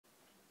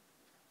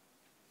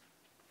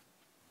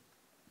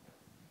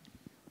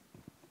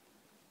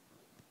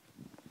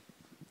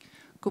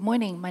Good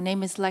morning. My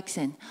name is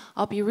Lexin.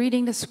 I'll be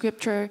reading the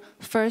scripture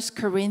 1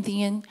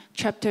 Corinthians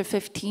chapter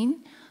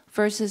 15,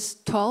 verses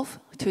 12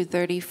 to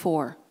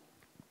 34.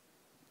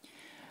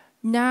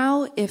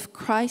 Now, if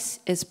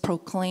Christ is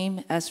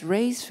proclaimed as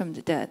raised from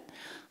the dead,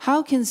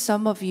 how can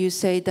some of you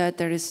say that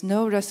there is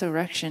no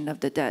resurrection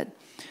of the dead?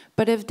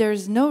 But if there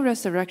is no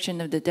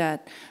resurrection of the dead,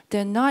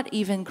 then not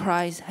even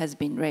Christ has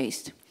been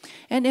raised.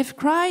 And if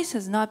Christ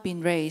has not been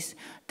raised,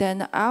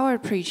 then our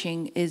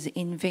preaching is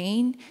in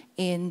vain,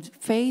 and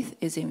faith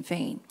is in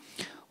vain.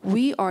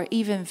 We are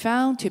even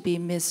found to be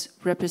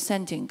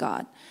misrepresenting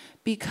God,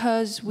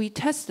 because we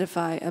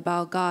testify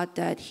about God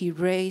that he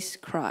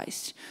raised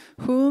Christ,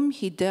 whom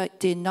he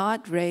did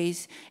not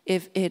raise,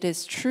 if it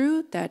is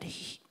true that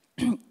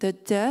the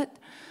dead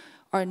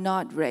are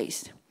not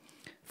raised.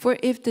 For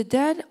if the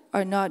dead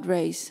are not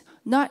raised,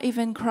 not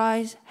even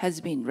Christ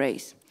has been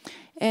raised.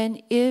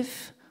 And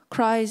if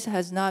Christ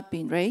has not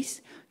been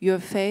raised, your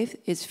faith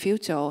is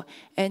futile,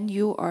 and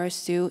you are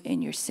still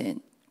in your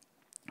sin.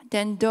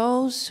 Then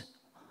those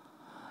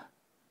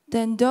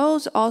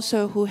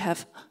also who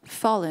have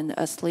fallen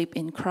asleep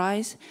in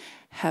Christ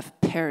have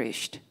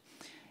perished.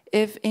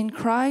 If in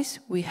Christ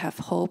we have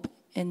hope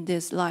in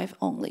this life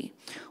only,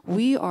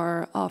 we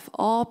are of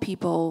all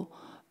people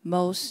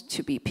most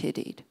to be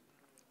pitied.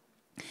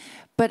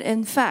 But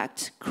in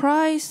fact,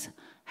 Christ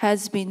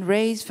has been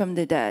raised from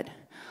the dead,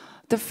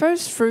 the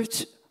first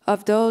fruits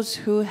of those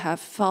who have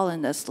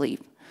fallen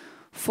asleep.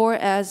 For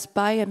as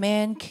by a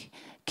man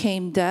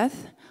came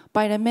death,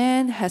 by the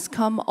man has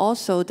come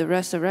also the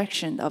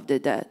resurrection of the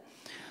dead.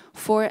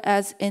 For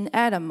as in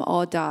Adam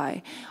all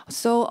die,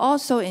 so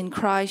also in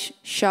Christ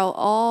shall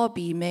all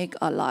be made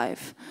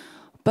alive,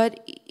 but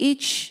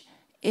each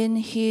in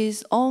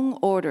his own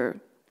order.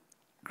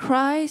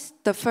 Christ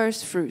the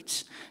first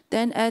fruits,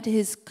 then at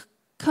his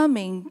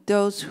coming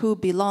those who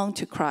belong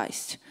to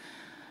Christ.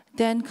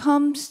 Then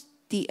comes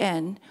the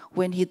end,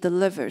 when he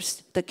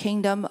delivers the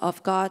kingdom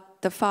of God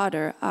the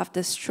Father after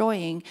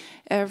destroying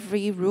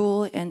every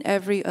rule and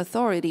every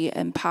authority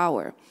and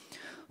power.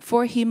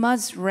 For he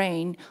must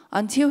reign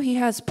until he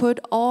has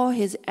put all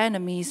his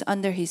enemies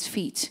under his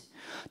feet.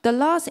 The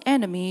last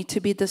enemy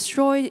to be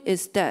destroyed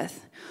is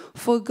death,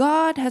 for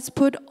God has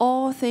put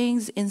all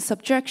things in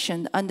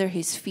subjection under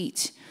his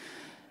feet.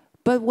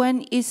 But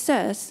when it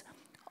says,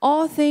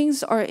 all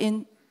things are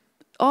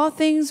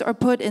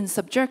put in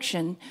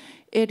subjection,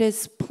 it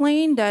is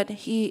plain that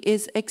he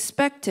is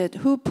expected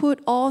who put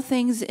all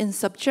things in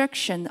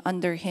subjection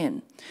under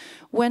him.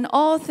 When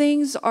all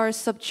things are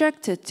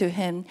subjected to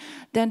him,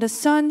 then the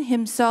Son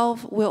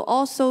himself will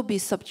also be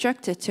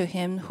subjected to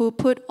him who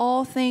put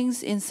all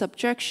things in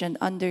subjection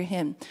under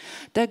him,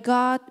 that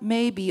God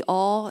may be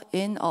all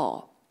in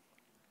all.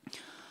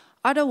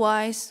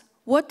 Otherwise,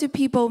 what do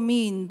people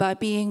mean by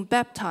being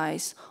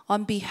baptized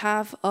on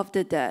behalf of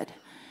the dead?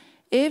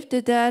 If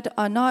the dead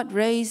are not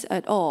raised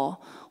at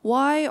all,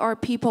 why are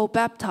people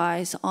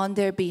baptized on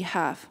their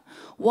behalf?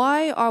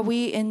 Why are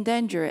we in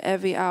danger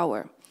every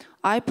hour?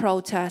 I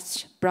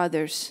protest,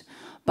 brothers,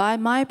 by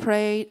my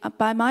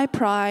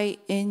pride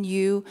in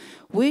you,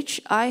 which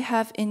I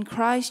have in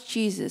Christ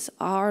Jesus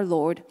our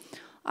Lord,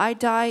 I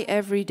die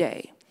every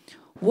day.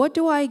 What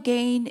do I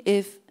gain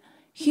if,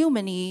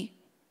 humanly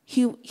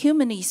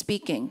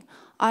speaking,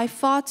 I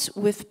fought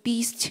with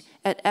beasts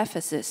at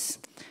Ephesus?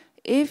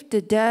 If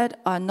the dead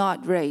are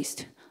not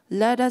raised,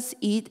 let us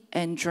eat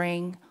and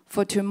drink,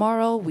 for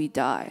tomorrow we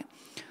die.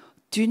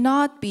 Do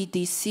not be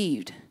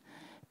deceived.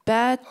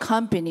 Bad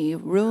company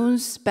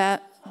ruins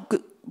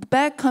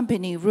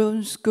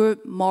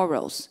good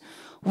morals.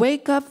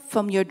 Wake up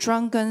from your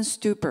drunken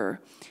stupor,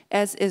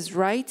 as is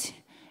right,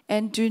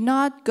 and do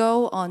not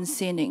go on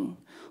sinning,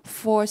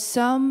 for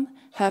some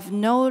have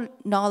no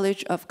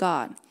knowledge of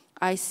God.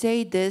 I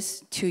say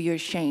this to your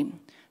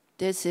shame.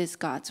 This is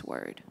God's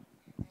word.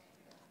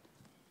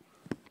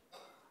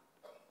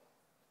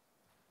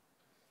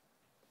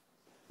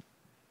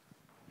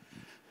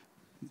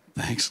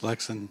 Thanks,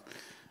 Lexin.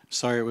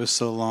 Sorry it was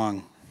so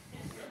long.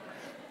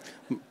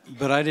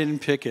 But I didn't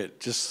pick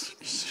it,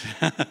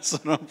 so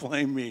don't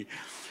blame me.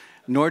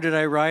 Nor did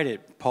I write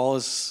it. Paul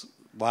is,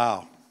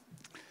 wow.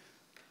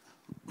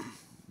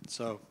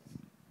 So,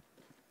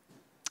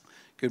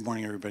 good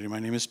morning, everybody. My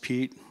name is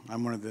Pete.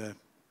 I'm one of the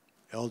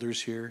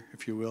elders here,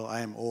 if you will. I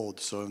am old,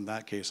 so in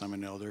that case, I'm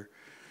an elder.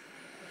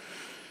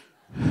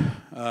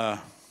 But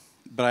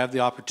I have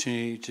the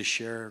opportunity to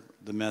share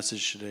the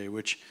message today,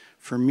 which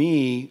for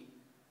me,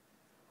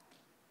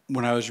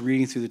 when I was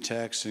reading through the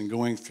text and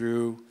going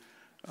through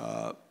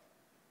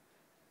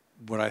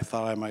what I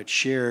thought I might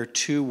share,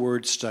 two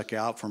words stuck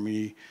out for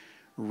me: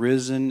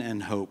 risen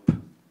and hope.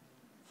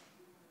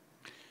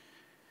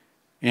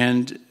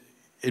 And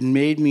it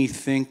made me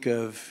think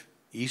of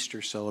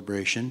Easter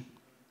celebration.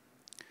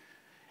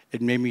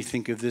 It made me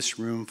think of this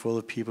room full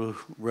of people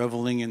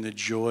reveling in the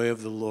joy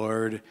of the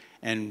Lord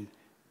and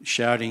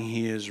shouting,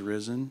 "He is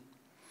risen."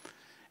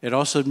 It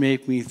also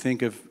made me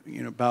think of,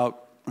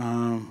 about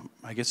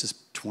I guess it's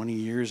 20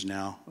 years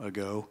now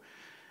ago,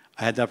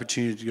 I had the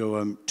opportunity to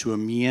go to a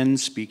Mien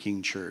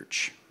speaking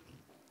church.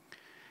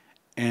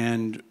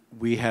 and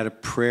we had a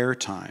prayer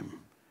time,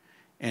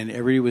 and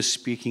everybody was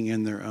speaking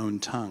in their own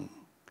tongue.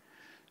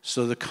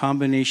 So the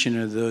combination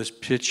of those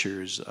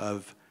pictures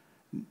of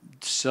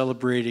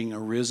celebrating a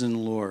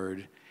risen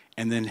Lord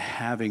and then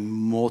having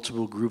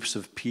multiple groups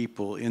of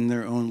people in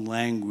their own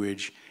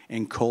language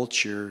and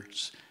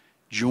cultures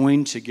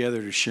joined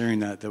together to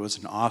sharing that was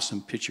an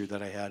awesome picture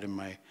that I had in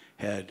my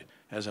head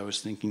as I was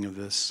thinking of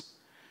this.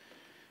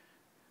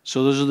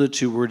 So those are the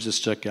two words that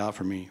stuck out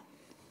for me.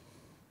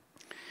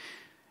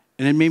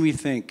 And it made me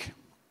think,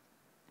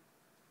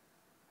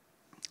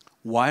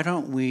 why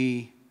don't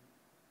we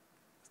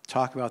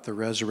talk about the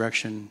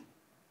resurrection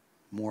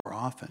more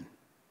often?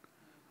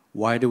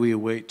 Why do we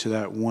wait to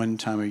that one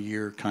time a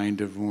year kind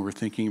of when we're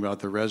thinking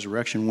about the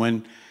resurrection?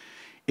 When,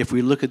 if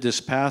we look at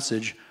this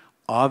passage,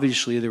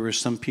 obviously there were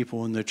some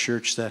people in the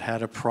church that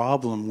had a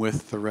problem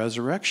with the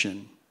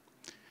resurrection.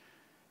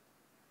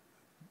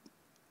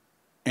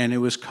 And it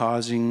was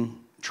causing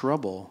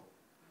trouble,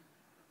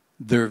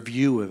 their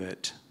view of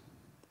it.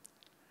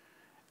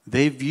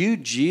 They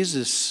viewed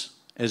Jesus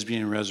as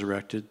being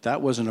resurrected.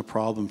 That wasn't a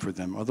problem for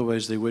them.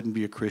 Otherwise, they wouldn't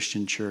be a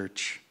Christian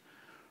church.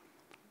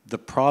 The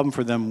problem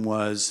for them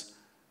was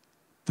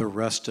the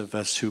rest of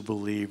us who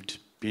believed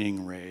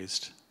being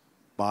raised,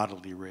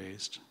 bodily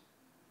raised.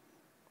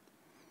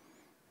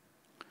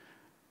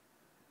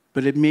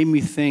 But it made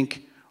me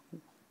think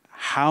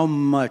how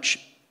much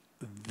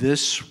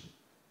this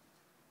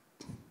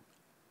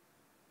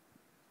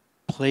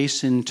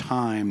place in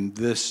time,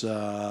 this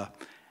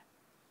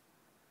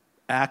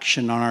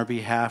action on our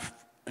behalf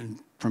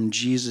from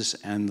Jesus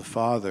and the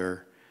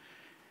Father,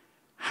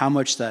 how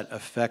much that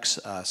affects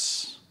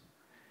us.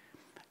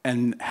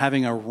 And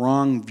having a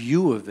wrong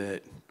view of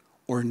it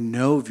or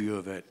no view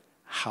of it,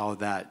 how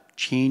that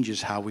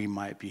changes how we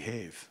might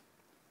behave.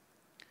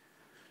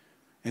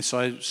 And so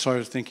I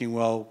started thinking,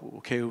 well,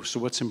 okay, so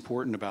what's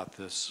important about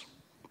this?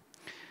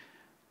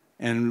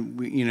 And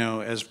we,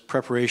 as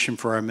preparation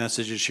for our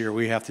messages here,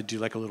 we have to do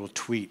like a little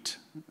tweet.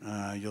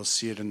 You'll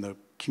see it in the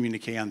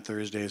communique on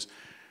Thursdays.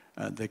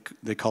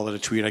 They call it a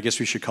tweet. I guess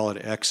we should call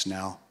it X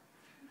now.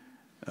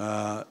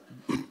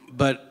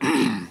 But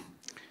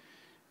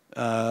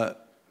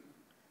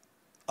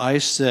I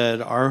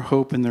said our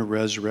hope in the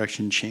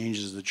resurrection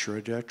changes the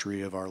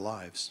trajectory of our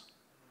lives.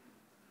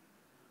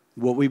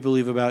 What we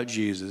believe about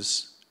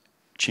Jesus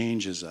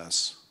changes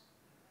us.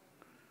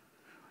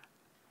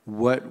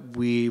 What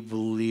we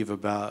believe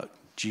about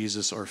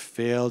Jesus or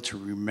fail to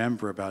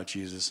remember about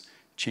Jesus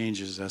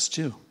changes us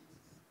too.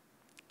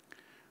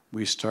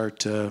 We start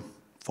to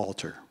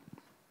falter.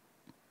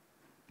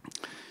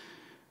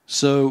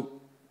 So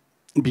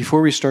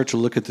before we start to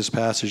look at this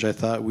passage, I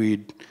thought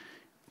we'd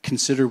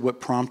consider what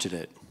prompted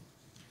it.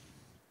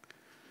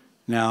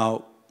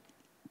 Now,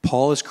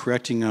 Paul is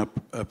correcting up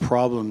a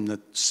problem that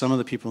some of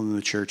the people in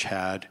the church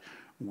had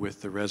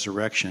with the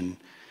resurrection,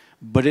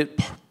 but it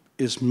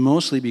is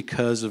mostly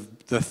because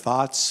of the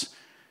thoughts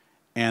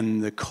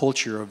and the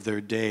culture of their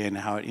day and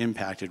how it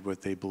impacted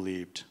what they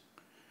believed.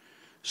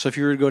 So if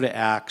you were to go to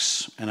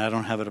Acts, and I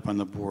don't have it up on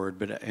the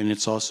board, and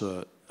it's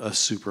also a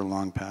super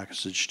long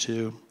passage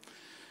too,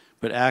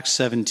 but Acts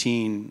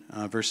 17,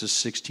 verses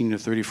 16 to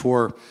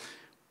 34,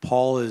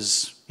 Paul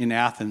is in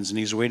Athens, and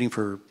he's waiting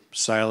for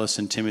Silas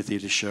and Timothy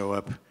to show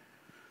up.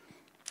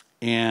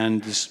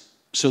 And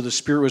so the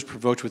Spirit was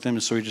provoked with him,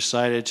 and so he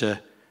decided to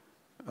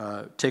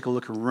take a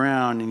look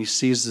around, and he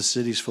sees the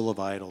city's full of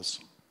idols.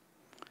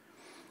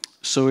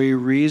 So he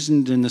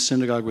reasoned in the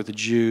synagogue with the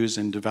Jews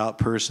and devout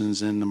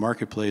persons in the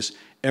marketplace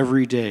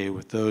every day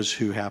with those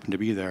who happened to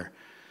be there.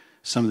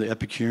 Some of the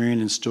Epicurean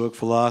and Stoic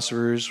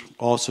philosophers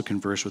also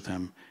conversed with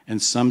him,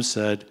 and some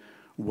said,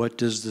 "What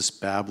does this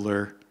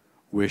babbler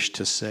wish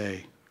to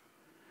say?"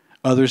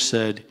 Others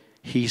said,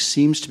 "He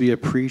seems to be a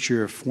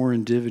preacher of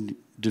foreign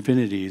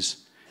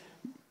divinities."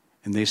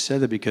 And they said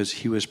that because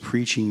he was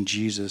preaching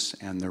Jesus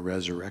and the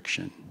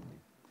resurrection.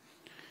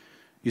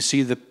 You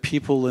see, the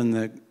people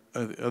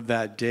of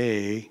that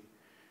day,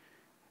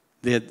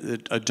 they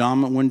had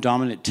one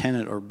dominant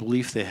tenet or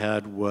belief they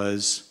had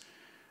was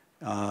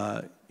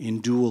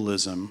in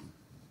dualism,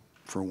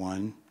 for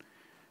one,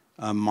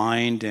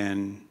 mind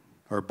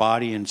or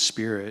body and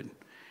spirit,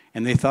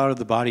 and they thought of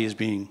the body as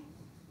being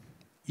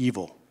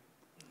evil.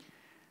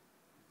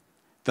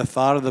 The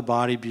thought of the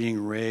body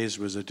being raised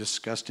was a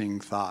disgusting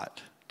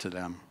thought to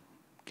them.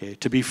 Okay,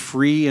 to be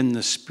free in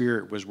the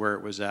spirit was where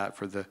it was at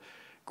for the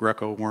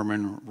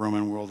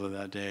Greco-Roman world of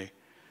that day.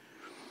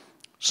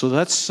 So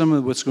that's some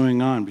of what's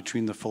going on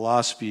between the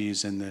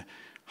philosophies and the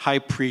high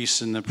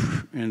priests and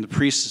the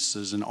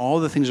priestesses and all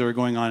the things that are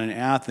going on in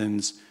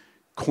Athens.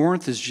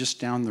 Corinth is just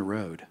down the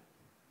road.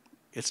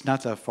 It's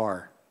not that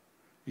far.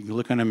 You can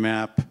look on a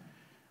map.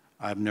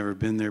 I've never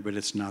been there, but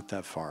it's not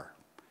that far.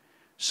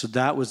 So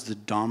that was the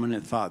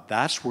dominant thought.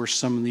 That's where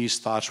some of these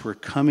thoughts were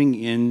coming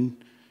in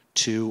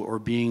to or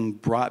being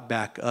brought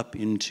back up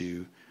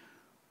into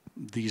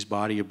these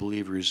body of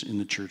believers in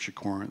the church of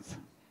Corinth.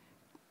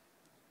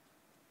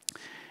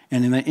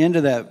 And in the end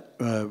of that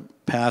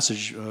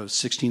passage,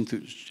 16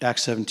 through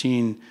Acts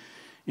 17,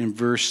 in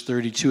verse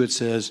 32, it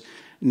says,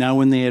 Now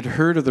when they had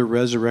heard of the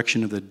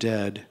resurrection of the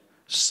dead,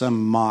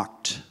 some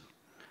mocked,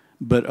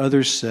 but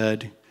others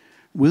said,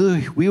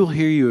 we will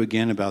hear you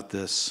again about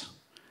this.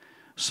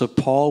 So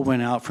Paul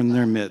went out from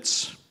their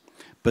midst,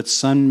 but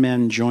some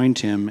men joined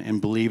him and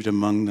believed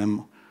among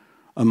them,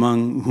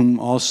 among whom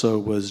also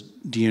was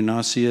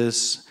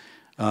Dionysius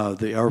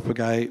the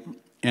Areopagite,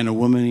 and a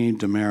woman named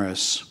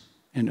Damaris,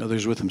 and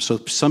others with him. So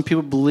some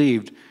people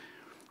believed,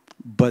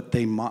 but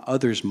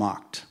others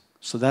mocked.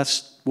 So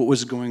that's what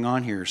was going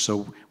on here.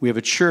 So we have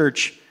a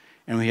church,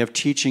 and we have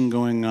teaching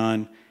going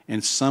on,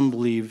 and some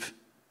believe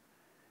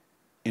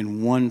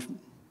in one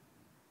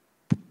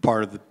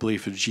part of the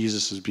belief of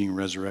Jesus as being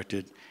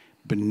resurrected,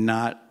 but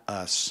not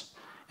us.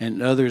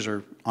 And others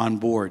are on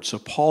board. So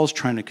Paul's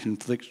trying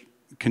to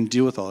can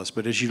deal with all this.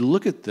 But as you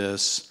look at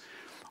this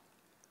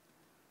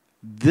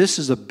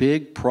is a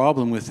big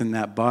problem within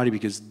that body,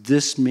 because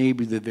this may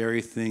be the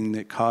very thing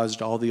that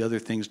caused all the other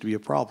things to be a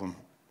problem.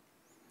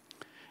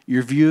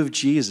 Your view of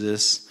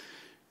Jesus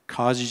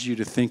causes you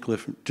to think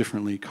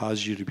differently,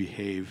 causes you to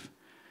behave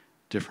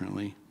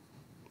differently.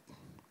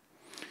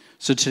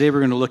 So today we're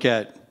going to look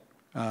at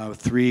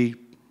three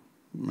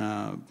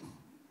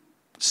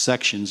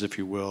sections, if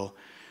you will.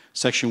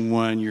 Section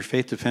 1, your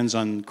faith depends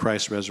on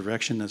Christ's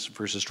resurrection. That's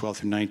verses 12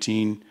 through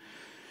 19.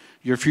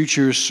 Your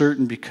future is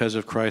certain because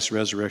of Christ's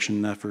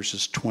resurrection. That's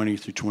verses 20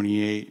 through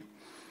 28.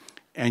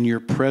 And your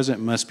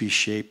present must be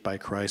shaped by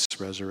Christ's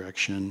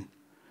resurrection,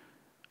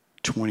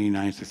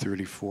 29 through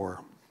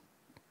 34.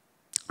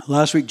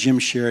 Last week, Jim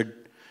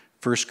shared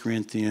 1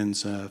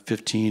 Corinthians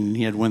 15, and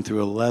he had 1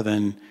 through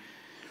 11.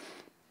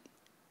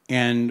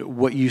 And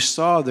what you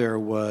saw there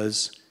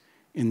was,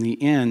 in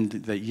the end,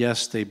 that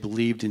yes, they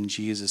believed in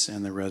Jesus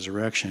and the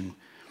resurrection.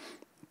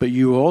 But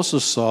you also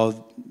saw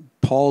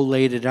Paul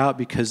laid it out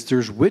because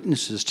there's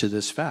witnesses to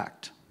this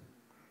fact.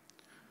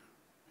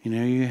 You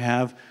know, you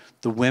have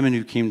the women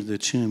who came to the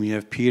tomb. You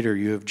have Peter.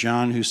 You have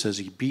John who says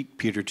he beat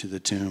Peter to the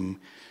tomb.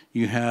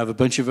 You have a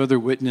bunch of other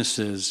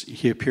witnesses.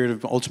 He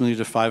appeared ultimately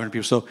to 500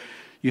 people. So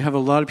you have a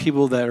lot of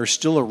people that are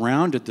still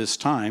around at this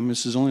time.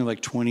 This is only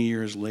like 20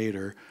 years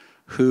later,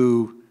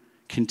 who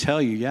can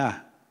tell you, yeah,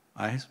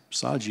 I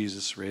saw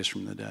Jesus raised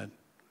from the dead.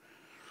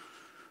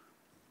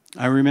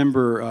 I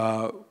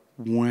remember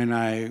when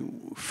I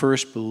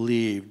first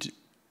believed,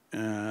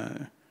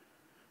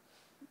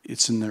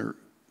 it's in the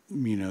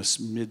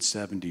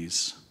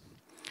mid-70s,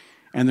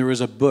 and there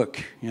was a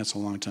book. Yeah, it's a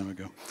long time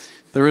ago.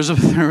 There was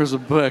a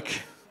book,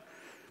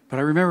 but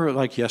I remember it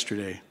like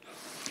yesterday.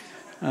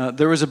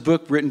 There was a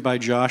book written by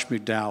Josh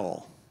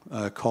McDowell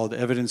called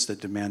 "Evidence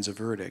That Demands a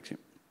Verdict."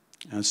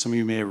 Some of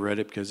you may have read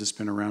it because it's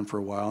been around for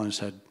a while and it's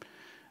had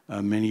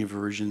many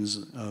versions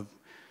of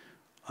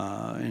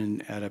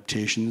and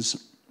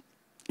adaptations.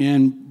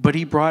 But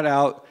he brought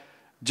out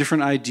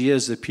different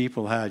ideas that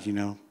people had,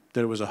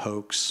 that it was a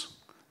hoax.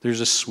 There's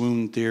a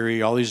swoon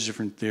theory, all these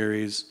different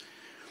theories.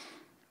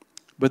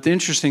 But the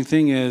interesting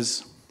thing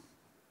is,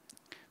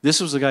 this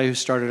was the guy who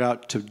started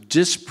out to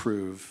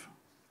disprove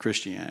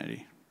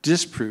Christianity,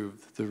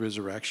 disprove the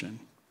resurrection.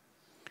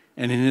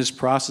 And in his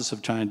process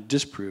of trying to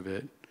disprove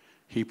it,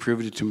 he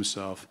proved it to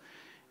himself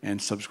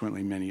and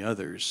subsequently many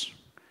others.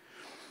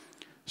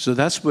 So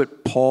that's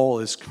what Paul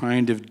is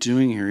kind of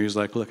doing here. He's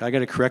like, look, I got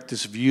to correct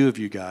this view of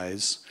you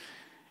guys.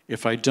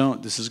 If I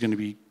don't, this is going to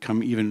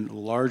become even a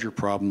larger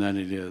problem than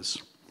it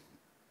is.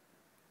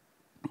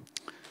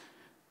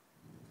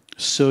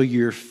 So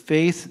your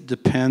faith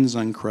depends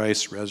on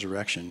Christ's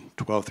resurrection,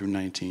 12 through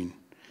 19.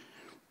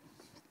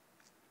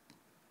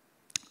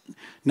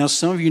 Now,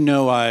 some of you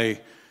know I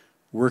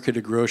work at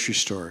a grocery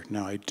store.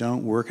 Now, I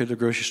don't work at a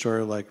grocery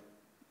store like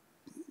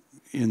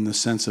in the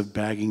sense of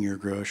bagging your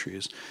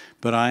groceries.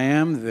 But I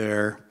am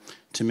there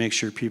to make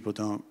sure people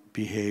don't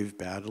behave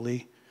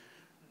badly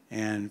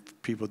and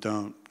people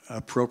don't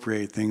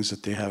appropriate things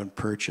that they haven't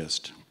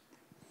purchased.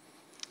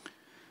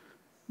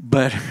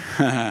 But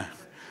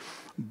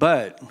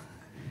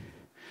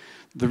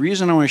the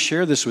reason I want to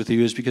share this with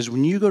you is because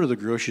when you go to the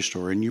grocery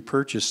store and you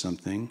purchase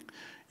something,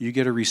 you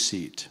get a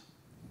receipt.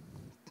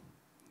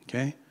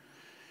 Okay?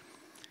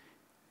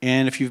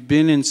 And if you've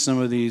been in some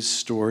of these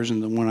stores,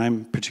 and the one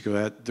I'm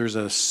particular at, there's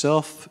a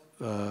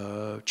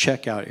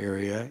self-checkout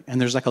area,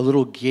 and there's like a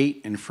little gate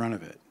in front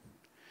of it.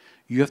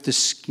 You have to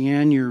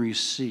scan your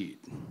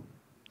receipt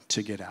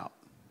to get out.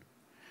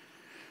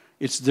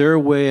 It's their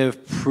way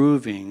of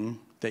proving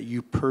that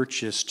you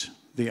purchased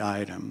the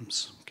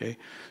items. Okay?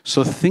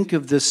 So think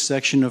of this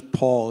section of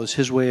Paul as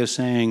his way of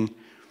saying,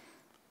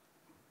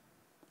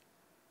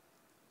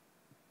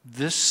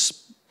 this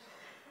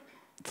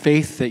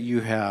faith that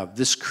you have,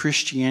 this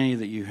Christianity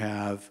that you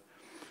have,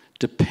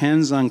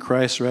 depends on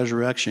Christ's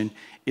resurrection.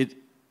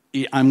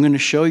 I'm going to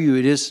show you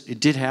it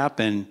did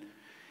happen,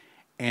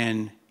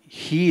 and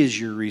he is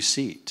your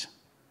receipt.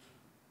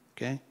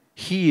 Okay?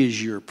 He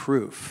is your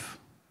proof.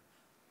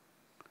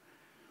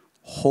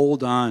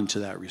 Hold on to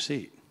that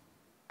receipt.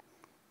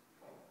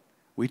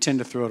 We tend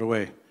to throw it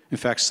away. In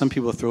fact, some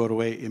people throw it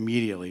away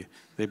immediately.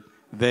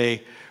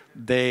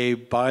 They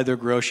buy their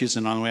groceries,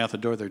 and on the way out the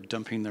door, they're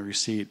dumping the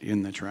receipt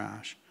in the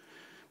trash.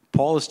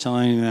 Paul is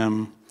telling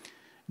them,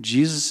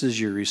 Jesus is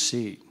your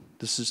receipt.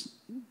 This is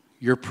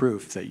your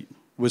proof that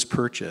was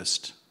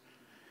purchased.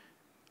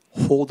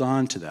 Hold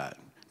on to that,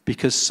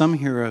 because some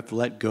here have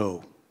let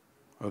go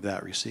of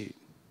that receipt.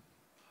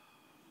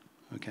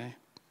 Okay?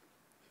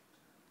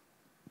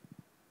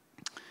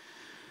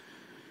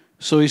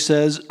 So he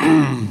says,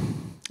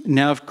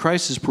 now if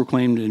Christ is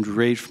proclaimed and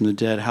raised from the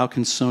dead, how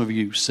can some of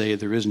you say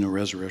there is no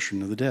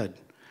resurrection of the dead?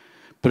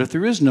 But if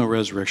there is no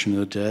resurrection of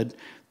the dead,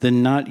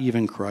 then not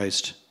even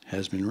Christ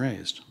has been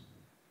raised.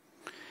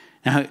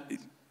 Now,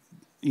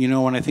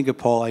 when I think of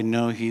Paul, I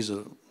know he's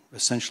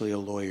essentially a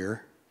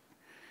lawyer.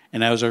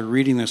 And as I was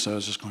reading this, I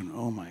was just going,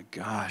 oh my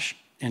gosh.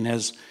 And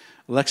as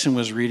Lexion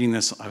was reading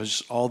this, I was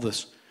just all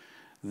this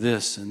and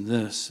this and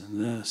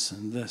this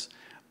and this.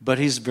 But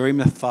he's very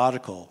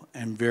methodical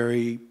and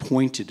very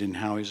pointed in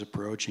how he's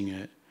approaching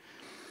it.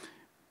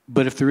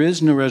 But if there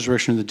is no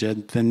resurrection of the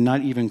dead, then not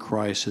even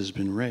Christ has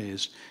been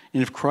raised.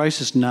 And if Christ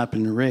has not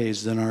been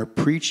raised, then our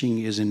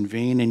preaching is in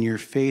vain and your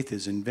faith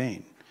is in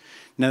vain.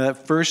 Now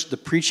that first, the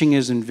preaching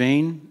is in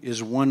vain,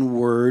 is one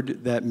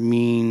word that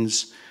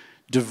means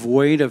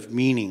devoid of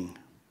meaning.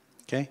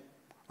 Okay?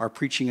 Our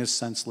preaching is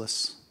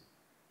senseless,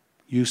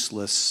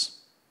 useless.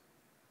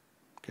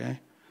 Okay?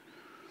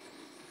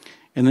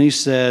 And then he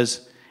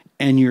says,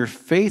 and your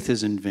faith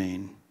is in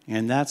vain.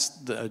 And that's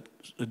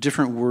a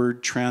different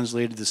word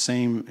translated the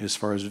same as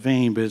far as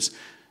vain, but it's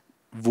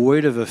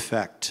void of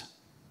effect.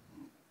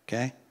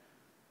 Okay?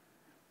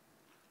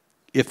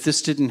 If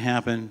this didn't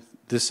happen,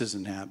 this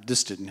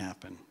didn't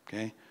happen.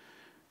 Okay?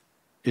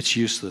 It's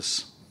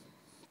useless.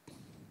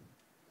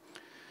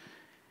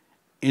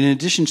 In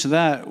addition to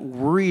that,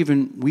 we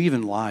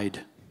even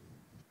lied.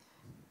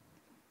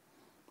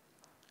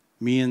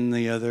 Me and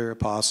the other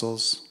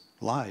apostles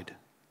lied.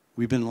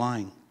 We've been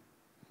lying.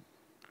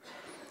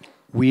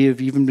 We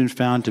have even been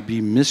found to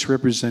be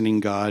misrepresenting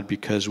God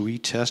because we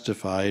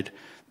testified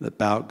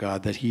about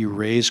God that he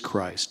raised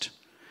Christ,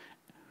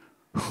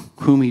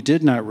 whom he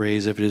did not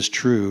raise, if it is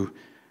true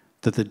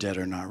that the dead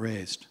are not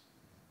raised.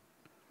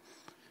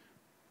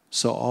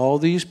 So all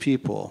these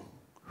people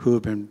who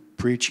have been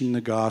preaching the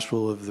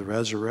gospel of the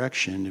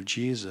resurrection of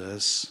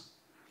Jesus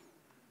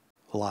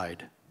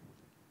lied.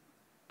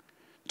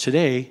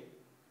 Today,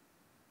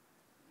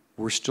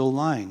 we're still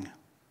lying.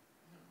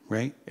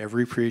 Right?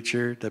 Every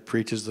preacher that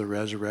preaches the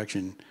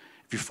resurrection,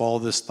 if you follow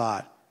this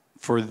thought,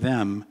 for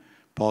them,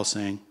 Paul's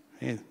saying,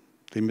 hey,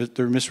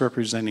 they're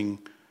misrepresenting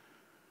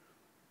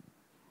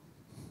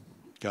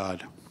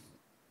God.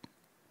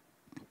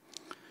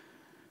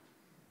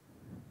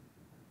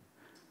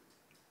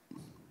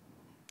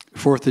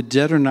 For if the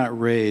dead are not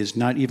raised,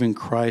 not even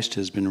Christ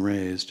has been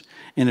raised.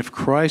 And if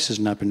Christ has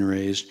not been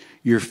raised,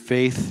 your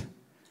faith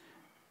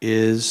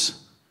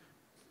is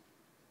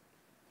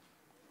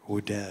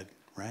dead,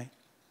 right?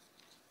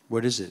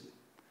 What is it?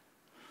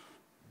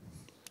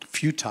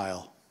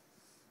 Futile.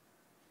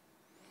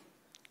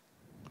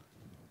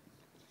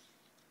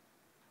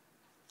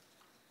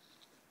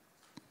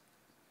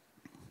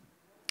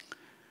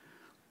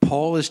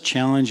 Paul is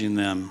challenging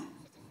them,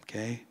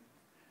 okay?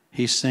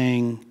 He's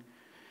saying,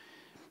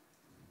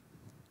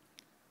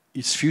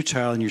 it's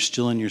futile and you're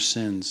still in your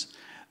sins.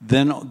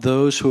 Then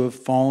those who have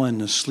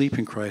fallen asleep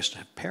in Christ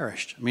have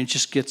perished. I mean,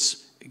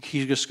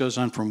 he just goes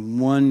on from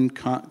one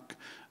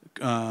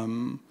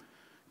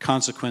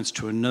consequence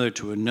to another,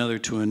 to another,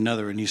 to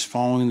another, and he's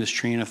following this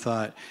train of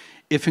thought.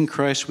 If in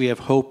Christ we have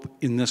hope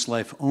in this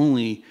life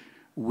only,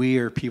 we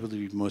are people to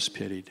be most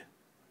pitied.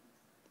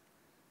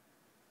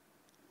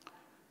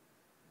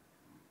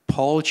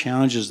 Paul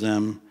challenges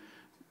them,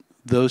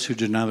 those who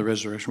deny the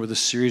resurrection, with a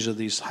series of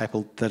these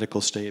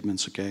hypothetical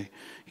statements, okay?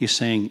 He's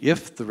saying,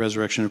 if the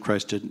resurrection of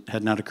Christ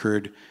had not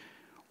occurred,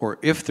 or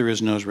if there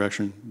is no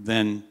resurrection,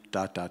 then ...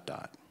 That's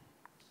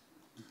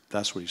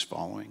what he's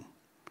following.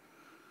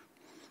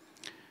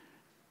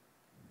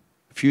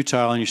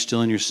 Futile and you're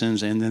still in your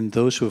sins, and then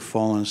those who have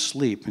fallen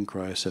asleep in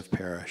Christ have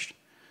perished.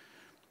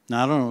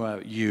 Now, I don't know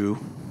about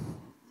you.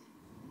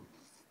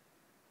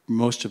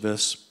 Most of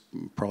us,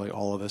 probably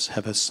all of us,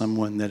 have had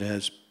someone that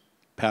has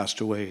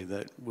passed away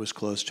that was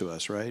close to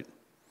us, right?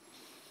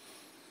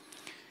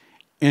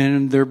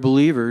 And they're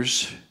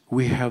believers.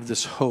 We have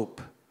this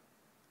hope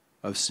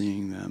of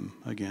seeing them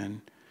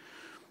again.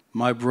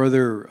 My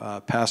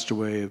brother passed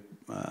away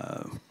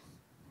a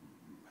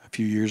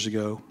few years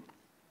ago.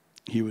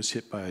 He was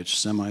hit by a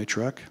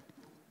semi-truck.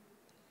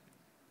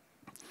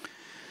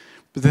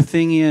 But the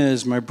thing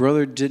is, my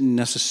brother didn't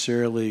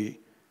necessarily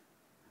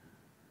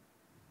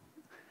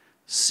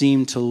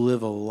seem to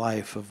live a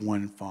life of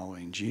one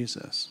following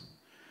Jesus.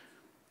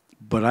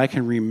 But I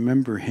can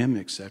remember him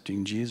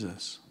accepting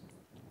Jesus.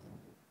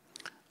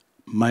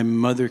 My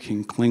mother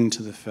can cling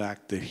to the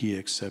fact that he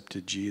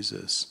accepted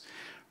Jesus.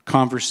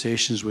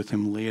 Conversations with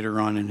him later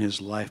on in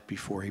his life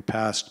before he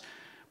passed,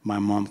 my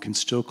mom can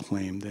still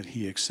claim that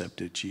he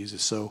accepted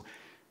Jesus. So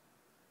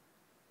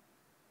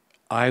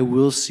I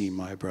will see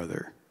my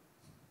brother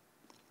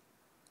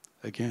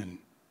again.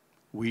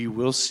 We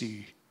will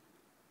see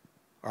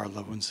our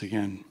loved ones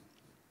again.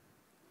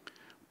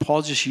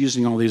 Paul's just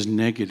using all these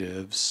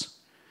negatives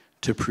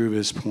to prove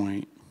his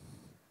point.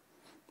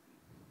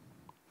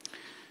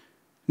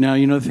 Now,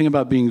 the thing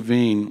about being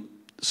vain,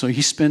 so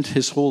he spent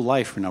his whole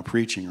life now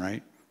preaching,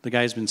 right? The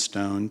guy's been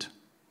stoned,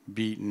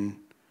 beaten.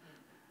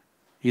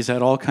 He's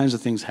had all kinds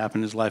of things happen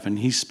in his life, and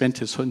he spent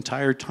his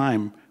entire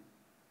time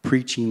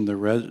preaching the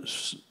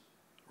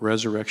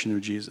resurrection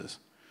of Jesus.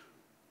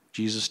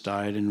 Jesus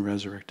died and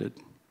resurrected.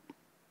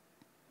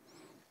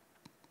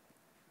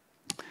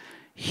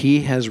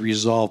 He has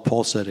resolved,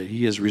 Paul said it,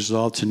 he has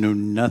resolved to know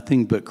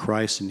nothing but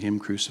Christ and him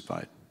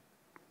crucified.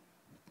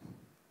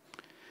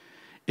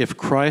 If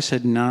Christ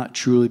had not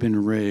truly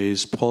been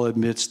raised, Paul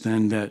admits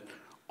then that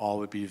all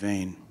would be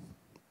vain.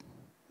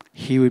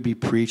 He would be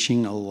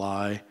preaching a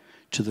lie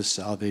to the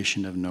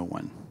salvation of no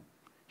one.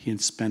 He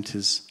had spent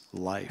his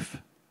life.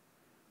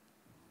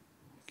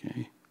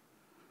 Okay.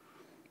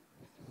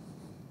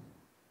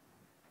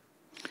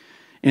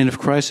 And if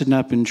Christ had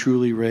not been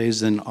truly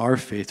raised, then our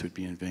faith would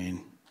be in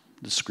vain,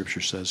 the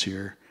scripture says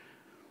here.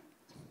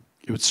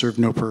 It would serve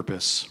no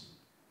purpose.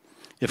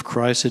 If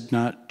Christ had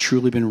not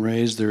truly been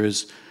raised, there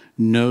is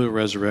no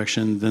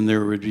resurrection, then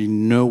there would be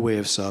no way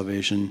of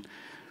salvation,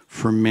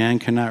 for man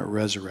cannot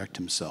resurrect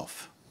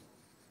himself.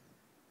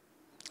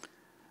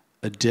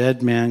 A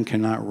dead man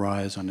cannot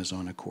rise on his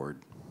own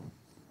accord.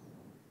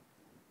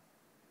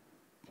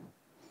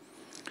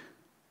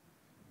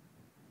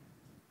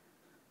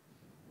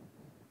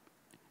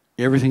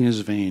 Everything is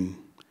vain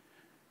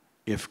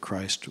if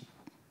Christ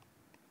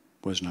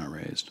was not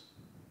raised.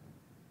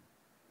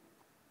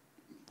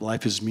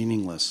 Life is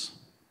meaningless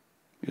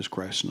because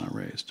Christ is not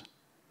raised.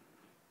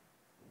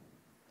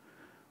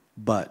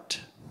 But,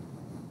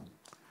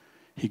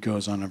 he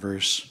goes on in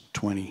verse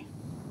 20.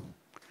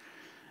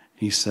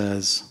 He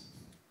says,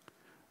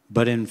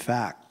 but in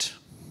fact,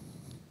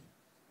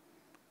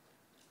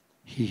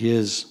 he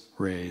is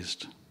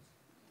raised.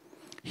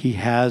 He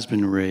has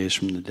been raised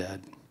from the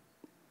dead.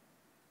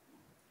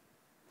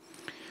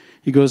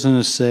 He goes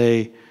on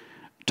to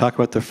talk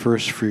about the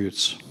first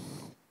fruits.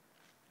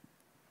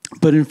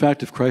 But in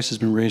fact, if Christ has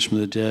been raised from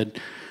the dead,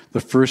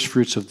 the first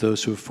fruits of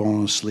those who have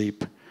fallen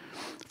asleep.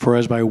 For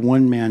as by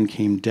one man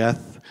came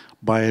death,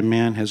 by a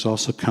man has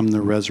also come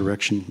the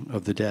resurrection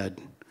of the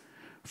dead.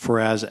 For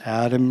as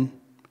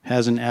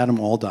in Adam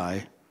all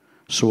die,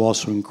 so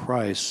also in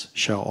Christ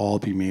shall all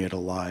be made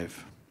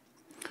alive.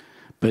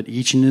 But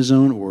each in his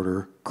own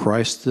order,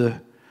 Christ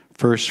the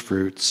first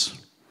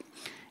fruits,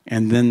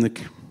 and then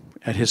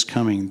at his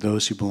coming,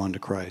 those who belong to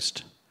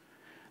Christ.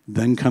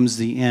 Then comes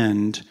the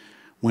end,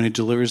 when it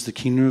delivers the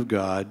kingdom of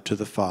God to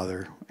the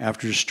Father,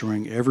 after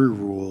destroying every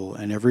rule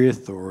and every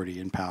authority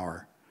and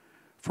power.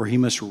 For he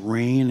must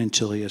reign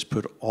until he has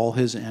put all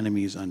his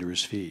enemies under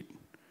his feet.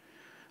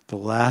 The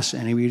last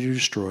enemy to be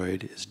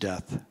destroyed is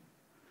death.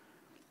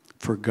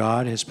 For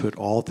God has put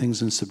all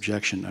things in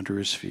subjection under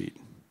his feet.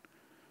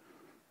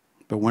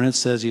 But when it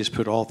says he has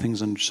put all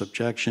things under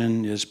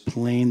subjection, it is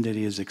plain that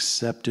he has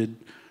accepted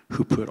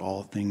who put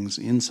all things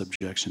in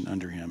subjection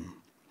under him.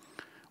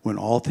 When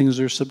all things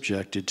are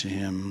subjected to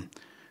him,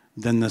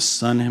 then the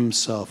Son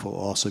himself will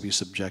also be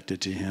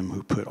subjected to him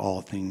who put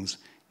all things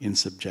in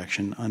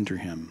subjection under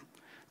him,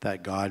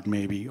 that God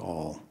may be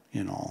all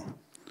in all.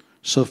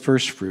 So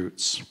first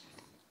fruits.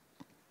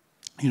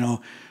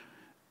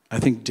 I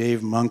think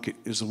Dave Monk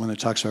is the one that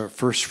talks about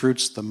first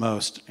fruits the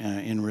most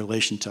in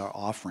relation to our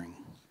offering.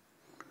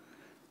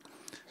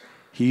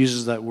 He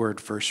uses that word,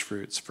 first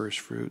fruits, first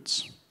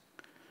fruits.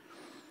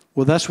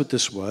 Well, that's what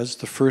this was.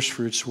 The first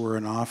fruits were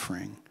an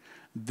offering.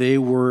 They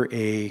were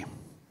the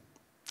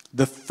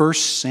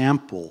first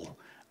sample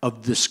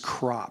of this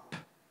crop.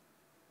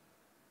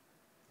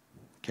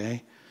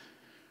 Okay?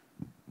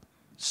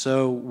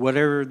 So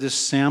whatever this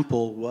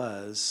sample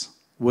was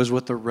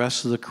what the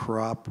rest of the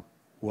crop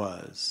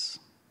was.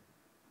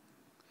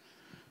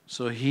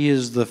 So he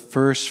is the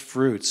first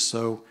fruits.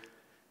 So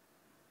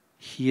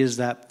he is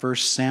that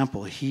first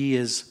sample. He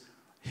is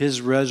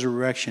his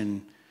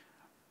resurrection.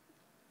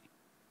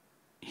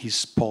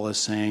 Paul is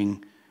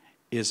saying,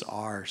 is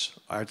ours.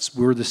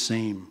 We're the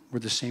same. We're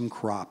the same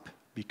crop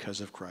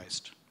because of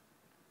Christ.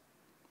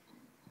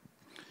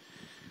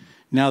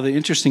 Now, the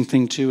interesting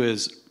thing, too,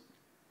 is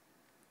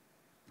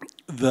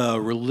the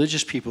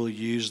religious people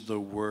use the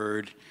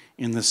word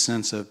in the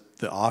sense of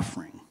the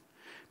offering.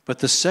 But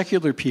the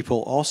secular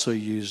people also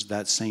use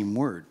that same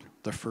word,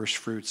 the first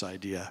fruits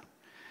idea.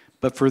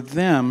 But for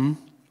them,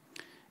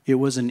 it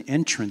was an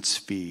entrance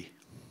fee.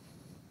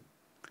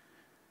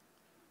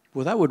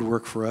 Well, that would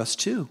work for us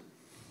too.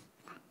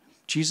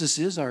 Jesus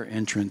is our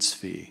entrance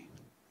fee.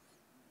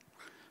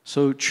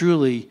 So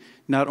truly,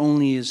 not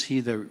only is he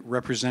the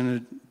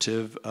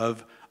representative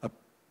of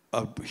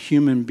a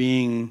human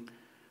being,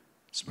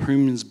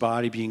 human's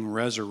body being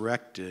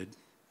resurrected,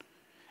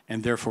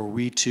 and therefore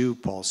we too,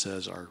 Paul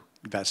says,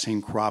 that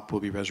same crop will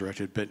be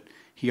resurrected, but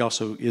he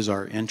also is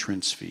our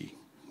entrance fee.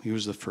 He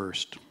was the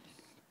first.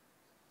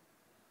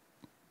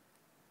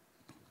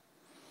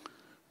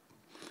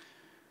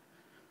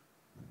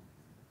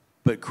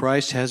 But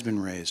Christ has been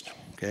raised,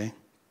 okay?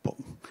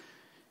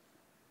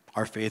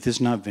 Our faith is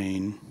not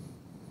vain.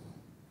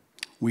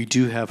 We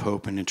do have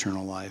hope in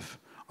eternal life.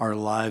 Our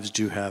lives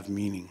do have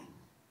meaning.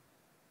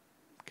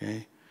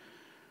 Okay?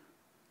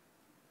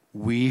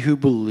 We who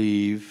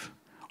believe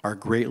are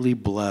greatly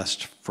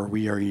blessed, for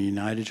we are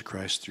united to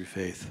Christ through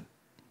faith.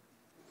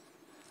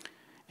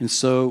 And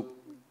so,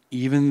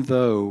 even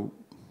though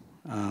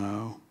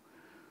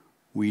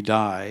we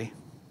die,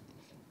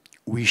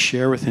 we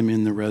share with him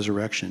in the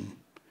resurrection.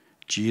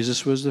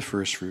 Jesus was the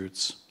first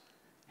fruits.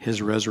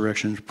 His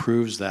resurrection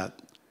proves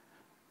that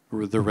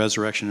the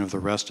resurrection of the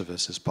rest of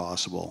us is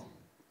possible.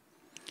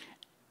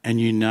 And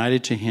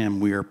united to him,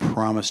 we are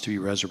promised to be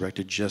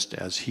resurrected just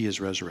as he is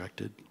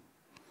resurrected.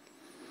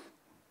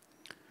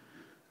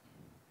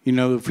 You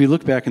know, if we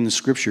look back in the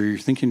scripture, you're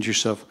thinking to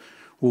yourself,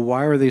 well,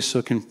 why are they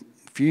so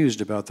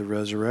confused about the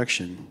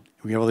resurrection?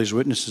 We have all these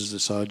witnesses that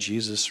saw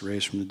Jesus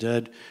raised from the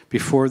dead.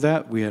 Before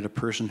that, we had a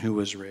person who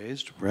was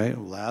raised, right?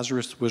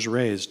 Lazarus was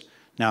raised.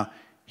 Now,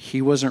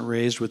 he wasn't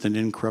raised with an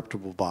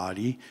incorruptible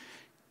body.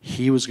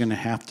 He was going to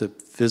have to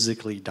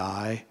physically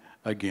die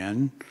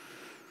again.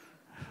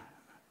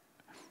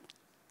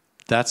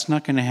 That's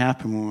not going to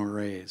happen when we're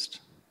raised.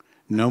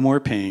 No more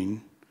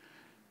pain.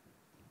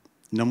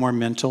 No more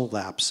mental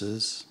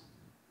lapses.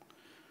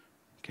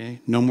 Okay?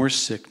 No more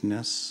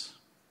sickness.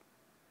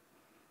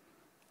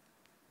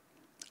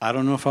 I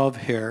don't know if I'll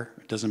have hair.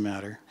 It doesn't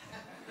matter.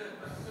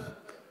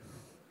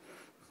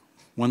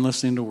 One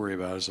less thing to worry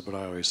about is what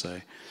I always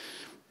say.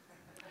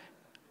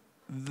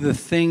 The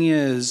thing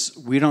is,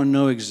 we don't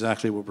know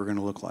exactly what we're going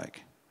to look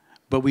like.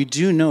 But we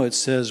do know it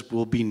says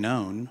we'll be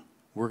known.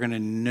 We're going to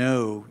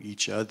know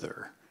each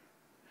other.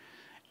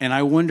 And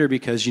I wonder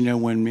because, you know,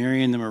 when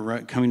Mary and them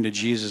are coming to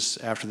Jesus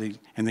and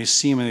they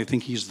see him and they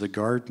think he's the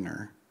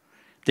gardener,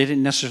 they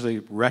didn't necessarily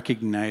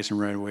recognize him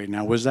right away.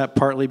 Now, was that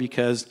partly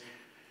because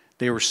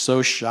they were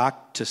so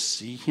shocked to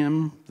see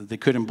him that they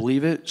couldn't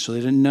believe it, so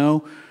they didn't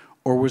know?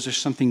 Or was there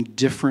something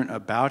different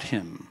about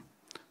him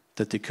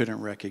that they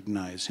couldn't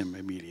recognize him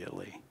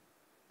immediately?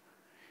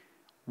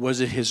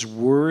 Was it his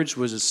words?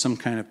 Was it some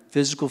kind of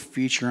physical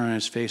feature on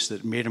his face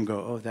that made him go,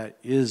 oh, that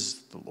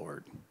is the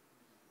Lord?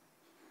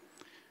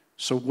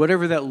 So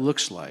whatever that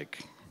looks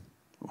like,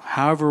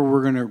 however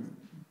we're going to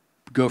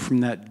go from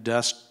that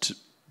dust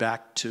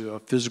back to a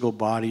physical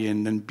body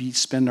and then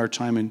spend our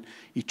time in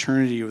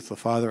eternity with the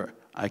Father,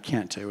 I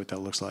can't tell you what that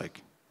looks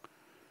like.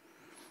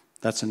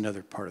 That's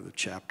another part of the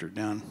chapter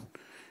down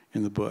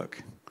in the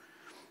book.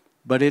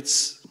 But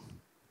it's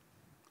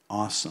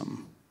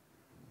awesome.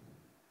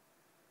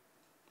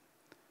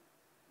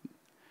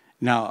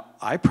 Now,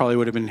 I probably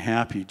would have been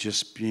happy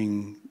just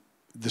being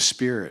the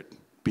Spirit,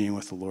 being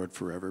with the Lord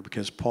forever,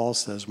 because Paul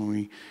says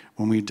when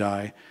we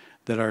die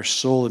that our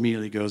soul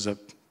immediately goes up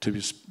to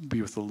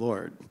be with the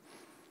Lord.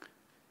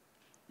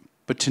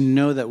 But to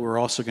know that we're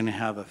also going to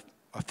have a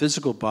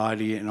physical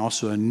body and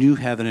also a new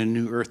heaven and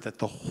new earth, that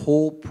the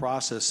whole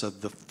process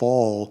of the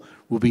fall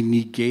will be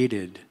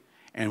negated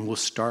and we'll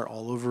start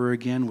all over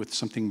again with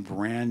something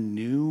brand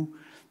new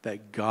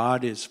that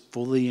God is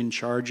fully in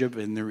charge of,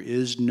 and there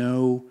is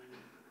no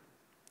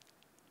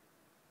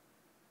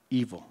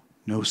evil,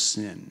 no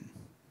sin.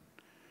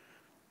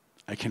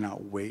 I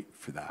cannot wait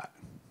for that.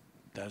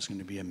 That is going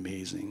to be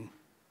amazing.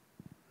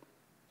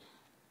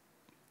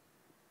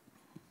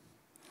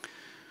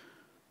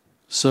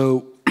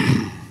 So,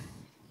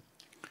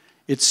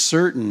 it's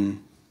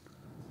certain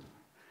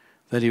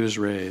that he was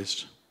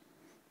raised.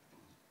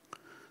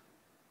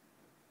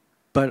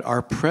 But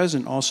our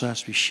present also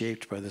has to be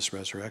shaped by this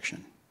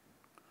resurrection.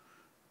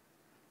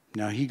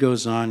 Now, he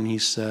goes on and he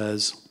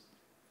says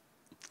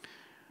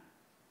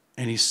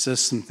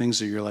some things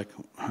that you're like,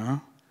 huh?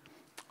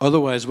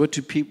 Otherwise, what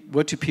do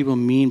people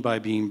mean by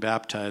being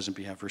baptized on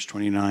behalf, verse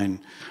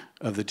 29,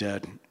 of the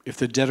dead? If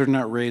the dead are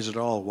not raised at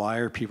all, why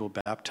are people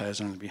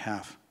baptized on their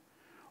behalf?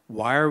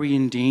 Why are we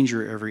in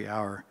danger every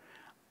hour?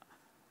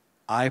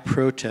 I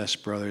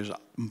protest, brothers,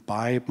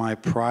 by my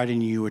pride in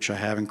you, which I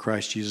have in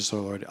Christ Jesus our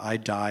Lord, I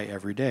die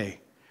every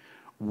day.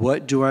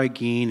 What do I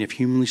gain if,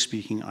 humanly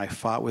speaking, I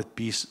fought with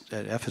beasts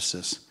at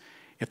Ephesus,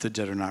 if the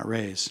dead are not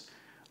raised?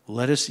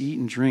 Let us eat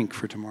and drink,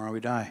 for tomorrow we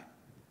die.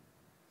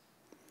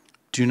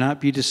 Do not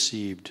be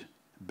deceived.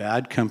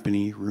 Bad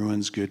company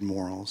ruins good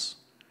morals.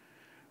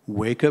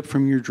 Wake up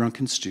from your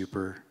drunken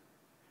stupor,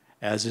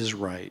 as is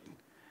right,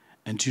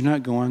 and do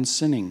not go on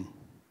sinning,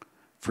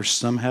 for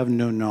some have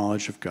no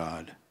knowledge of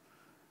God.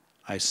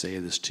 I say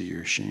this to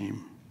your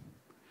shame.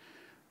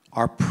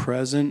 Our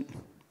present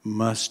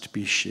must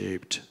be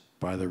shaped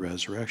by the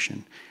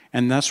resurrection.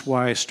 And that's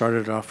why I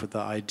started off with the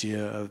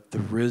idea of the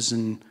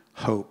risen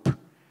hope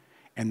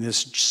and this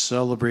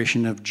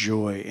celebration of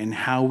joy and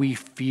how we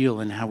feel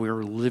and how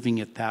we're living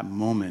at that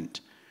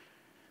moment.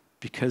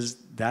 Because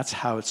that's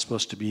how it's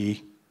supposed to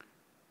be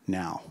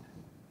now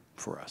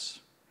for us.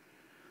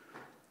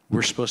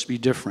 We're supposed to be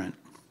different.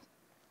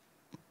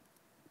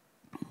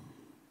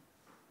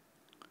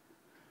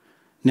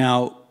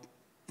 Now,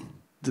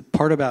 the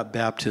part about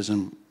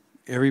baptism,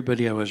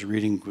 everybody I was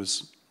reading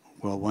was,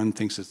 well, one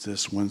thinks it's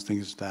this, one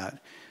thinks it's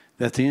that.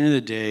 At the end of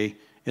the day,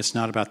 it's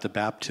not about the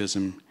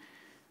baptism.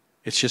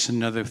 It's just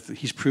another,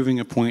 he's proving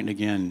a point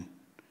again.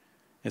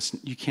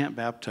 You can't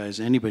baptize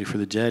anybody for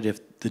the dead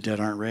if the dead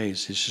aren't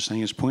raised. He's just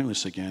saying it's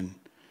pointless again.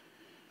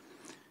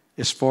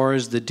 As far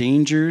as the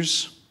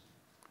dangers,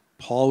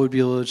 Paul would be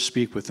able to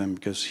speak with them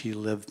because he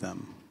lived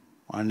them.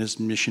 On his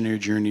missionary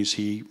journeys,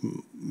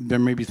 there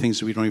may be things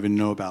that we don't even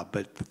know about,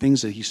 but the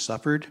things that he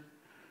suffered,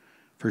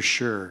 for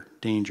sure,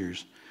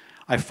 dangers.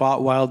 I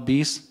fought wild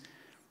beasts.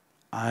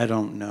 I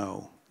don't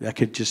know. That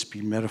could just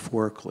be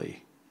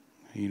metaphorically.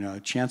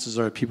 Chances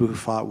are people who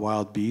fought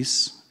wild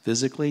beasts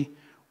physically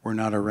were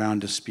not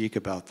around to speak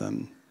about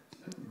them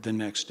the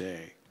next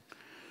day.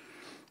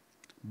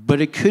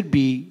 But it could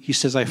be, he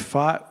says, I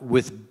fought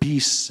with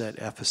beasts at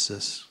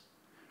Ephesus.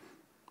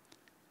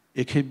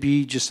 It could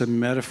be just a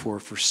metaphor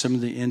for some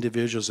of the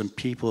individuals and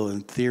people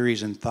and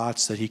theories and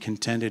thoughts that he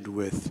contended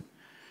with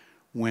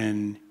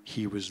when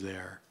he was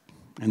there.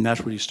 And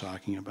that's what he's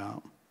talking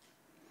about.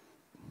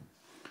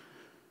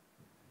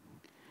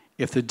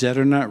 If the dead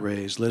are not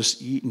raised, let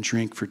us eat and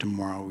drink, for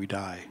tomorrow we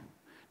die.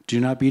 Do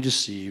not be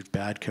deceived.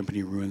 Bad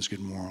company ruins good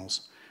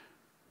morals.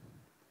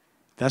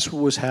 That's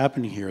what was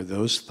happening here.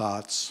 Those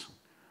thoughts,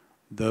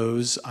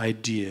 those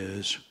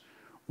ideas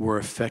were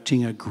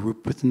affecting a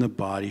group within the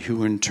body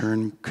who in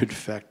turn could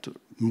affect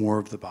more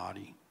of the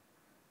body.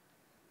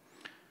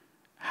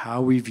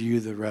 How we view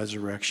the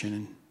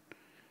resurrection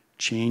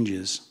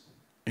changes.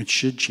 It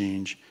should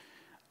change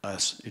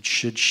us. It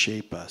should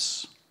shape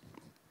us.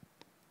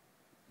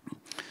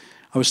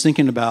 I was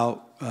thinking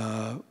about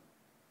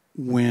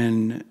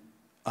when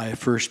I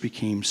first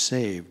became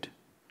saved.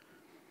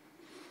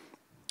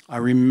 I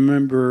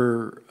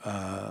remember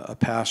a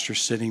pastor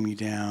sitting me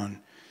down,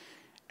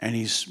 and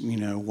he's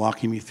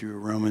walking me through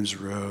Romans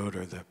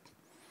Road,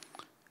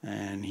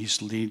 and he's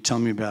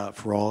telling me about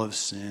for all have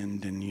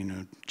sinned,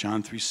 and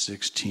John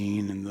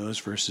 3:16 and those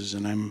verses,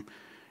 and I'm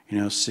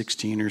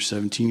 16 or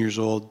 17 years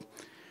old,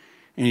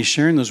 and he's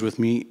sharing those with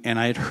me, and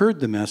I had heard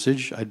the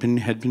message. Had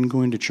been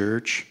going to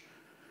church.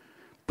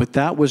 But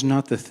that was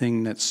not the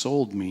thing that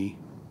sold me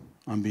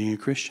on being a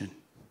Christian.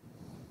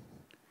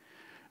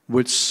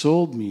 What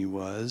sold me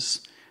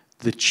was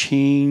the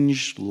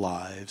changed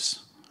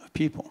lives of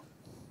people.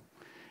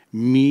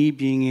 Me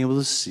being able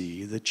to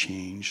see the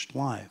changed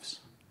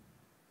lives.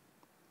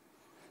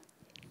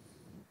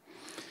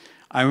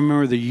 I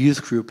remember the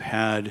youth group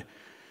had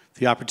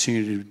the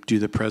opportunity to do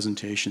the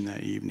presentation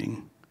that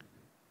evening.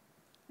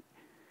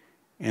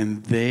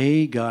 And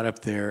they got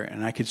up there,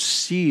 and I could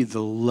see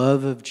the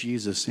love of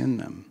Jesus in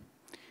them.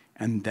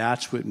 And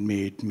that's what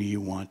made me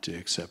want to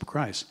accept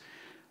Christ.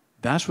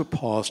 That's what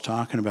Paul's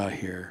talking about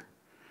here.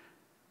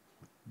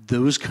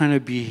 Those kind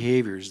of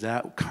behaviors,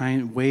 that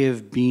kind of way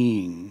of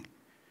being,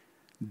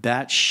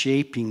 that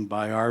shaping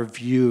by our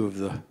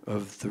view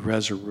of the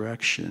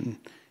resurrection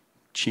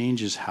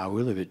changes how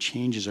we live. It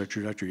changes our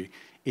trajectory.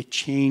 It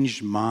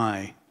changed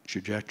my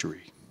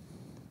trajectory.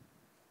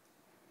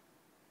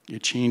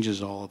 It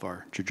changes all of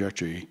our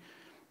trajectory.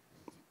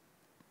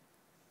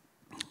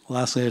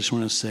 Lastly, I just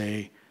want to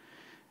say,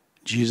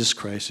 Jesus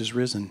Christ is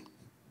risen.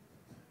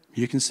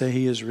 You can say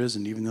he is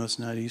risen, even though it's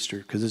not Easter,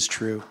 because it's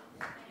true.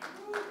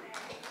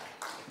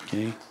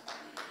 Okay?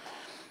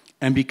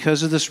 And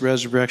because of this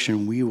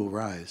resurrection, we will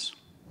rise.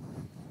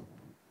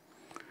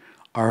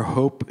 Our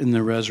hope in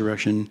the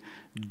resurrection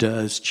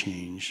does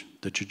change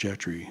the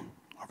trajectory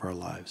of our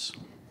lives.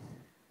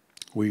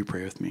 Will you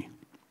pray with me?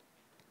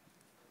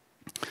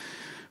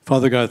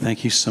 Father God,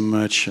 thank you so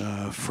much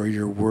for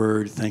your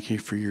word. Thank you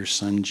for your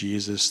son,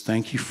 Jesus.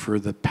 Thank you for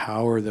the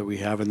power that we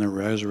have in the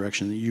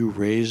resurrection, that you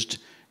raised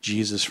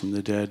Jesus from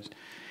the dead.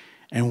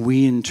 And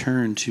we in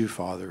turn, too,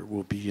 Father,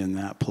 will be in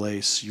that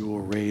place. You will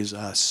raise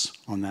us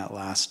on that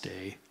last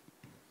day.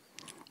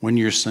 When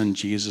your son,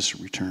 Jesus,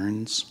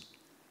 returns,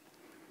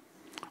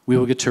 we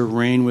will get to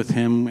reign with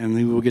him, and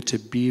we will get to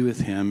be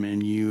with him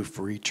and you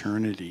for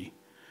eternity.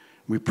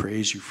 We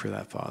praise you for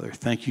that, Father.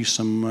 Thank you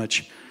so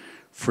much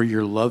for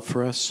your love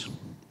for us,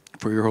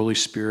 for your Holy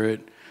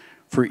Spirit,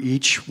 for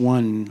each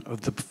one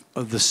of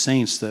the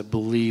saints that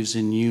believes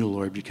in you,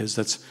 Lord, because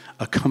that's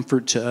a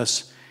comfort to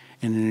us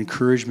and an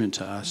encouragement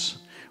to us.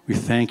 I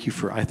thank you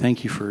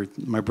for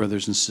my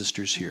brothers and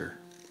sisters here.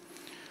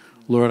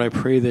 Lord, I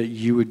pray that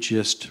you would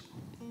just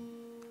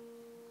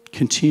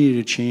continue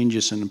to change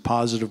us in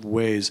positive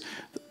ways,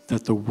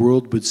 that the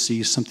world would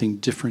see something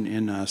different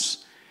in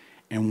us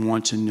and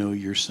want to know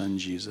your son,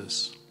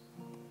 Jesus.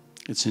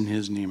 It's in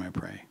his name I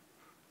pray.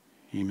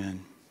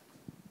 Amen.